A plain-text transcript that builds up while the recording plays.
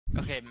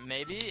Okay,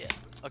 maybe.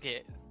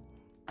 Okay,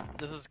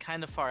 this is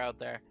kind of far out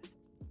there,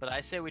 but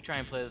I say we try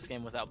and play this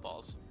game without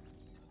balls.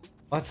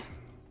 What?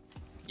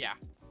 Yeah.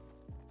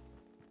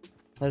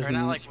 There's Or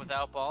not like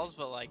without balls,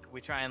 but like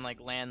we try and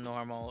like land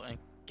normal and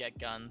get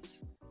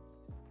guns.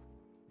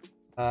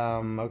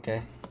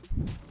 Okay.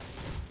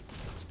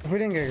 If we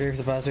didn't get grief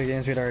the past 2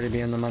 games, we'd already be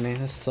in the money.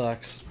 This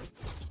sucks.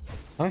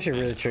 I'm actually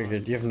really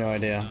triggered. You have no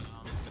idea.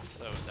 It's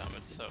so dumb.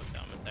 It's so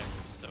dumb. It's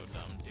actually so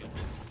dumb, dude.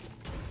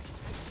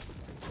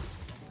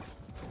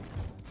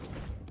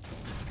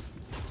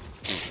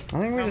 I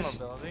think we Have just...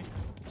 mobility.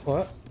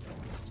 What?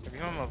 Have you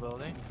got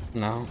mobility?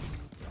 No.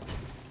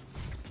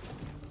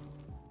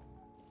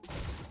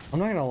 I'm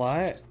not gonna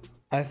lie.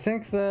 I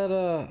think that,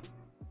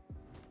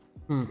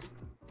 I don't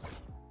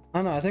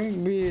know. I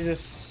think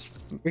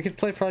we could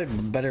play probably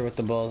better with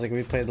the balls. Like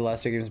we played the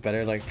last 2 games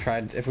better. Like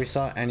tried, if we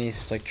saw any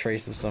like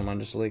trace of someone,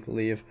 just like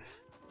leave.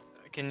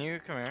 Can you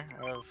come here?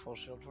 I have a full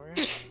shield for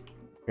you.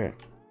 Okay.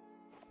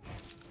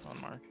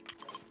 On mark.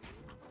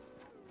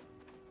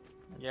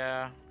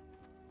 Yeah.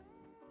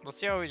 Let's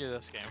see how we do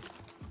this game.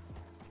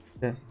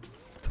 Yeah.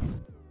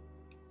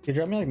 You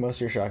drop me like most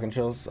of your shotgun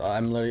shells.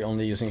 I'm literally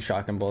only using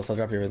shotgun bullets. I'll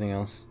drop you everything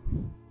else.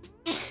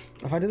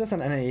 If I did this on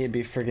NAE, it'd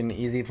be freaking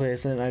easy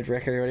placement. I'd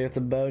wreck everybody with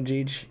the bow,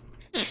 Jeej.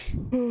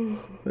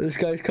 This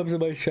guy comes in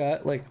my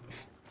chat like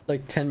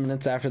 10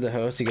 minutes after the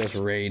host. He goes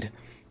raid.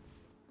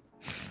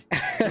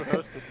 Who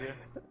hosted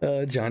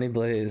you? Johnny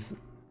Blaze.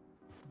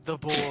 The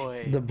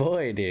boy. The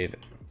boy, dude.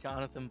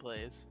 Jonathan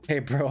Blaze. Hey,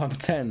 bro, I'm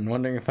 10.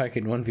 Wondering if I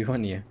could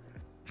 1v1 you.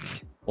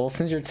 Well,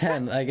 since you're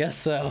 10, I guess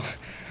so.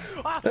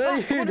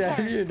 You're dead.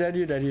 You're dead.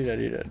 You're dead. You're dead.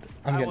 You're dead.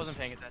 I wasn't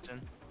paying attention.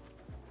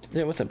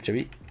 Yeah, what's up,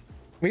 Chibi?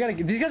 We gotta.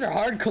 These guys are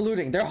hard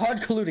colluding. They're hard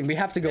colluding. We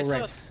have to go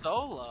right. It's a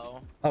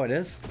solo. Oh, it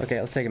is? Okay,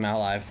 let's take him out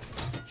alive.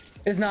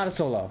 It's not a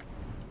solo.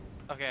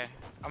 Okay,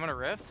 I'm gonna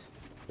rift.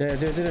 Yeah,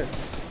 do it.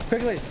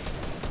 Quickly.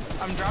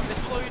 I'm dropping.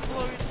 It's below you. It's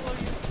below you. It's below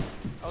you.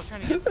 I was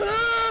trying to get.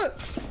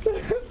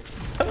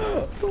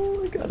 Oh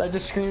my god, I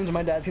just screamed.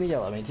 My dad's gonna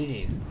yell at me.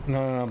 GG's.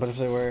 No, but if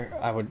they were,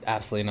 I would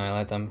absolutely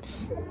annihilate them.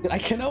 Dude, I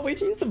cannot wait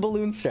to use the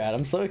balloon strat.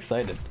 I'm so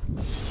excited.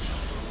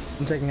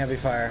 I'm taking heavy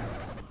fire.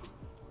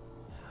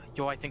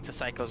 Yo, I think the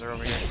psychos are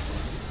over here.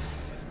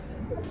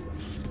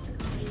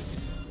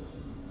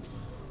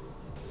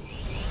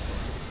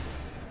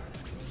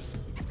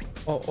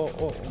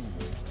 Oh.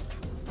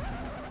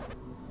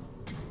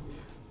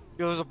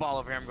 Yo, there's a ball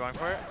over here. I'm going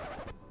for it.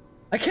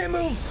 I can't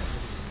move.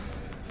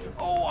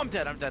 Oh, I'm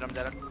dead.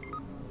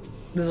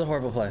 This is a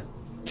horrible play.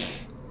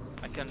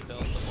 I couldn't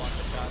build the block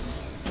of shots.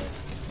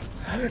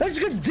 I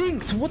just got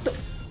dinked. What the?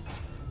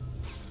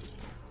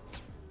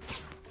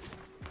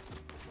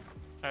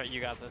 Alright,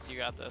 you got this. You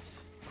got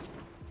this.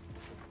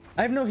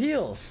 I have no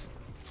heals.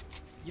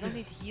 You don't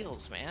need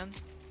heals, man.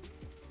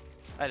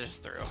 I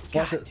just threw.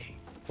 Watch it.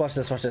 Watch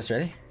this. Watch this.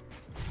 Ready?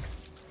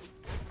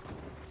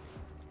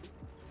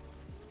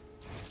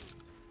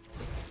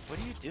 What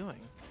are you doing?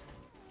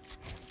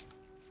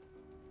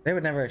 They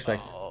would never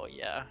expect. Oh,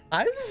 yeah.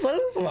 I'm so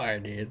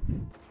smart, dude.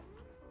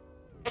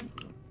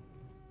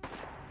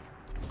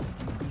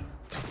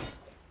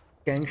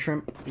 Gang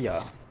shrimp,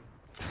 yeah.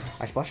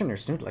 I splash in your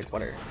Snood like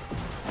water.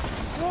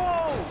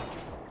 Whoa!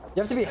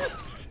 You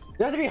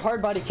have to be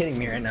hard body kidding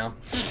me right now.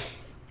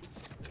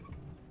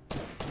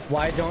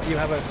 Why don't you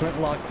have a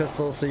flintlock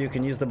pistol so you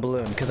can use the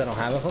balloon? Because I don't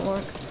have a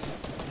flintlock?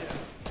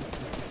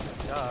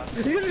 Yeah.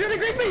 He's gonna try to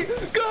greet me!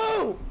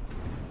 Go!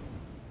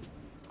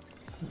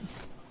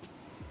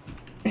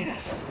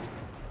 Yes.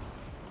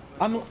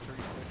 I'm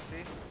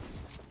 360.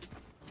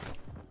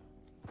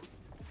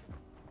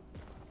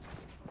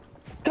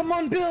 Come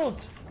on,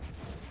 build!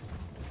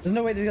 There's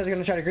no way these guys are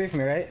gonna try to grief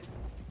me, right?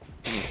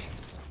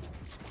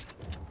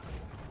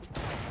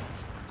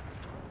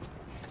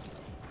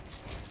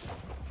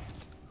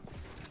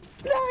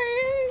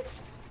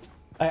 Nice!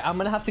 I'm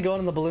gonna have to go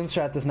in the balloon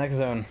strat this next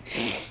zone.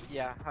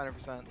 Yeah,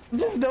 100%.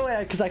 There's no way,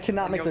 because I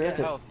cannot make the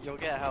rotate. You'll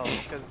get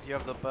health because you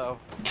have the bow.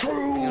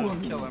 True! You'll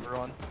just kill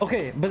everyone.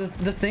 Okay, but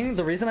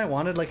the reason I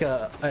wanted like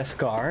a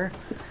scar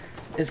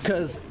is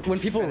because when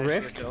people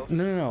rift,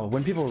 no,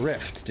 when people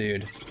rift,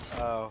 dude.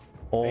 Oh.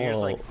 Oh. You're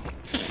just like,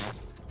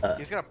 you're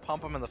just gonna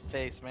pump him in the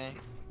face, man.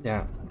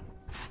 Yeah.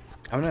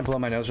 I'm gonna blow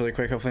my nose really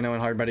quick. Hopefully no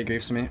one hard body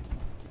griefs me.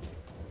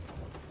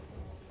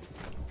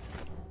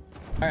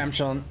 Alright, I'm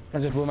chilling. I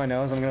just blew my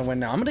nose. I'm gonna win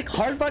now. I'm gonna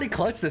hard body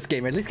clutch this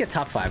game. Or at least get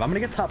top 5. I'm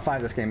gonna get top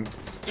 5 this game.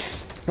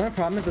 The only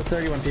problem is there's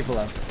 31 people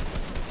left.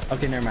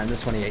 Okay, never mind.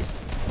 There's 28.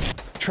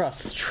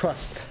 Trust.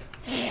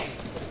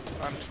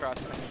 I'm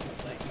trusting you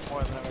like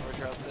more than I've ever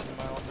trusted in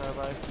my whole entire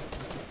life.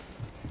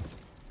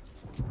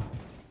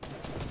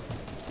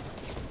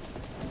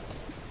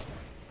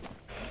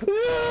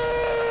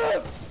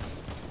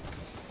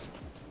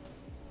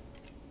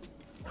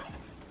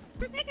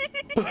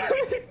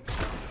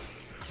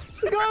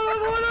 Go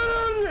level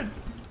 100!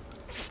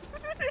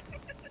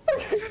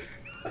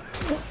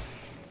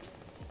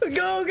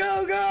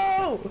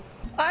 Go!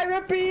 I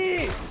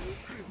repeat!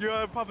 You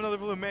gotta pop another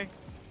balloon, man.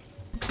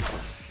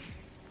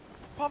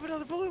 Pop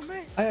another balloon,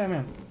 man. I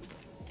am.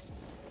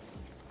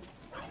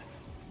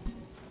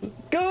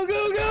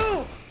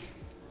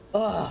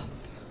 Ugh.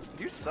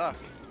 You suck.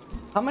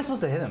 How am I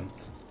supposed to hit him?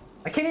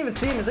 I can't even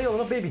see him. It's like a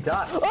little baby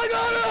dot. I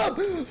got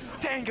him!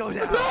 Tango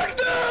down.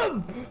 Knocked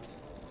him!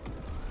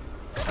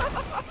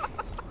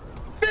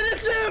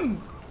 Finished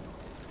him!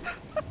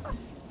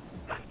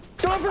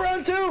 Going for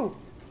round 2!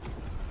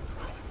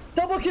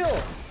 Double kill!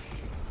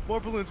 More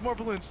balloons,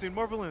 dude,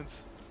 more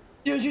balloons.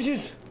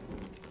 Use.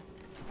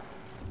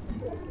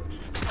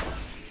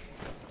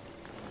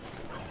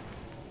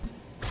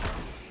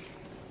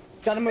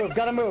 Gotta move,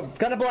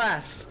 gotta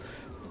blast.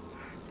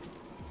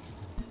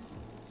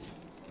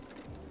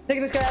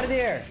 Taking this guy out of the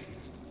air.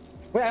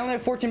 Wait, I only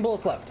have 14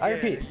 bullets left. I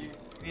repeat. You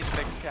need to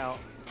make them count.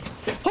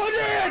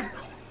 100!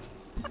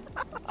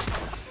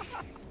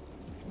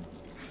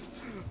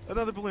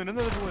 Another balloon.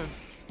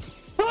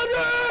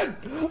 100!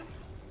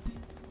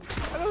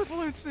 Another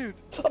balloon, Snood.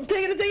 I'm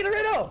taking it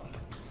right now.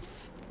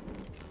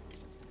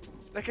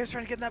 That guy's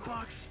trying to get in that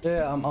box.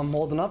 Yeah, I'm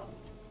holding up.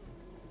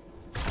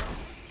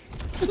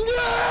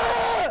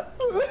 Yeah!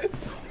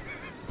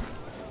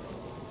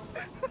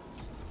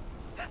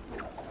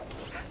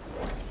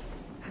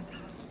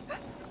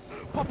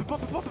 Pop it.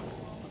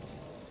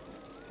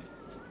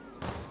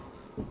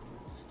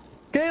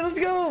 Okay, let's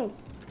go.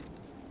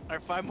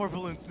 Alright, 5 more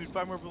balloons, dude.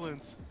 5 more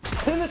balloons.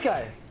 Hit this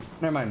guy.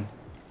 Never mind.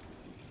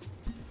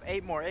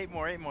 8 more.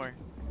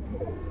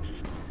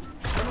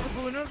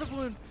 Another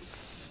balloon.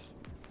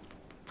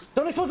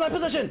 Don't expose my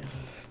position.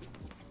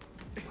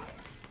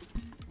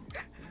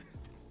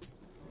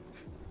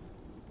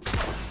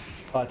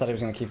 Oh, I thought he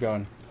was gonna keep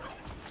going.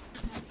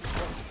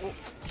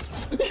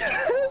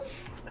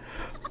 Yes!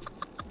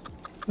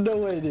 No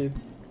way, dude.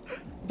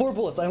 4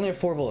 bullets. I only have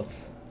 4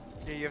 bullets.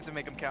 Yeah, you have to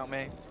make them count,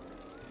 man.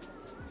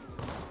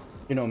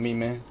 You know me,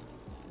 man.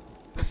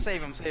 Just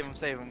save him. Save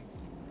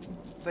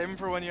him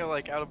for when you're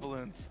like out of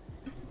balloons.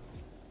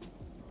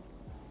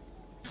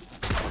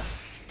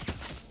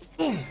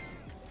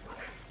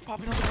 Pop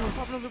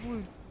another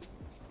balloon.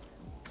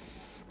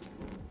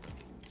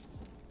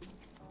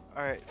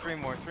 Alright, 3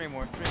 more.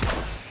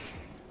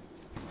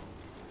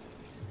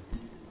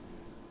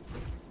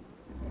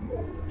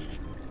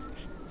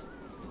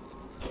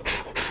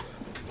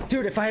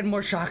 Dude, if I had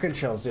more shotgun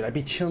shells, dude, I'd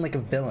be chilling like a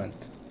villain.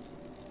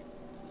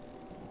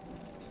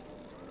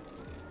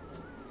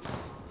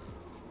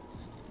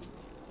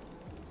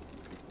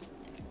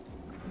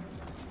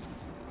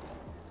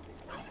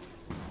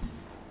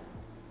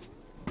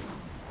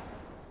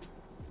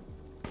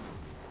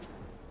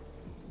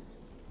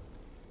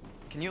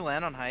 Can you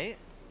land on height?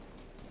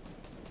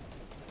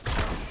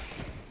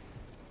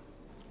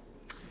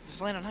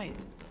 Just land on height.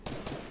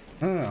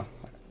 I don't know.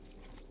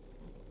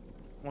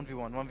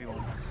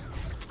 1v1.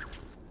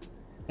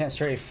 Can't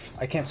strafe.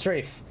 I can't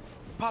strafe.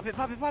 Pop it.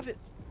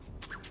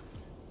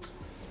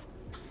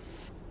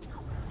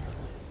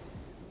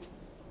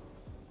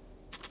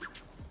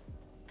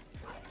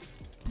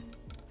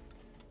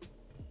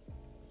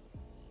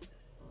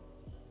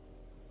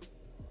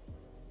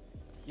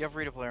 You have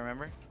free to play,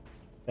 remember?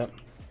 Yep.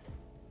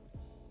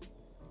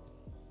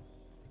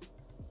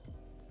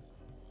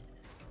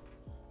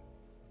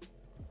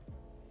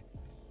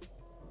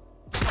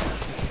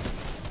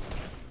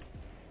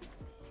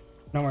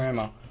 No more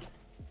ammo.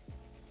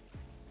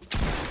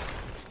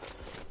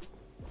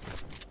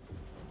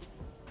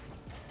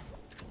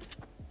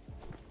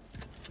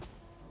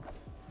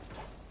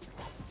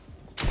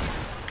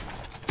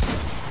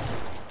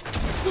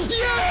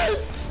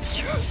 Yes!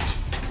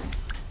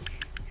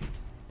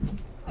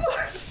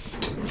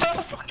 That's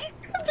a fucking...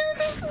 Dude,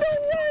 there's no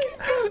way!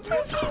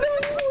 There's no way!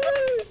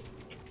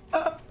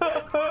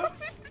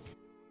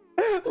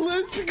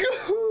 Let's go!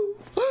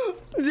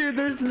 Dude,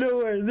 there's no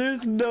way.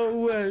 There's no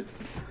way.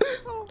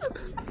 Oh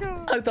my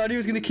God. I thought he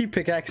was gonna keep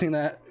pickaxing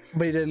that,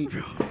 but he didn't.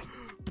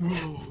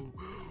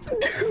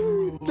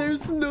 Dude,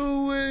 there's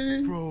no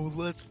way. Bro,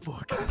 let's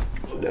fucking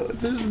go. No,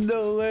 there's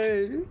no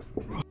way.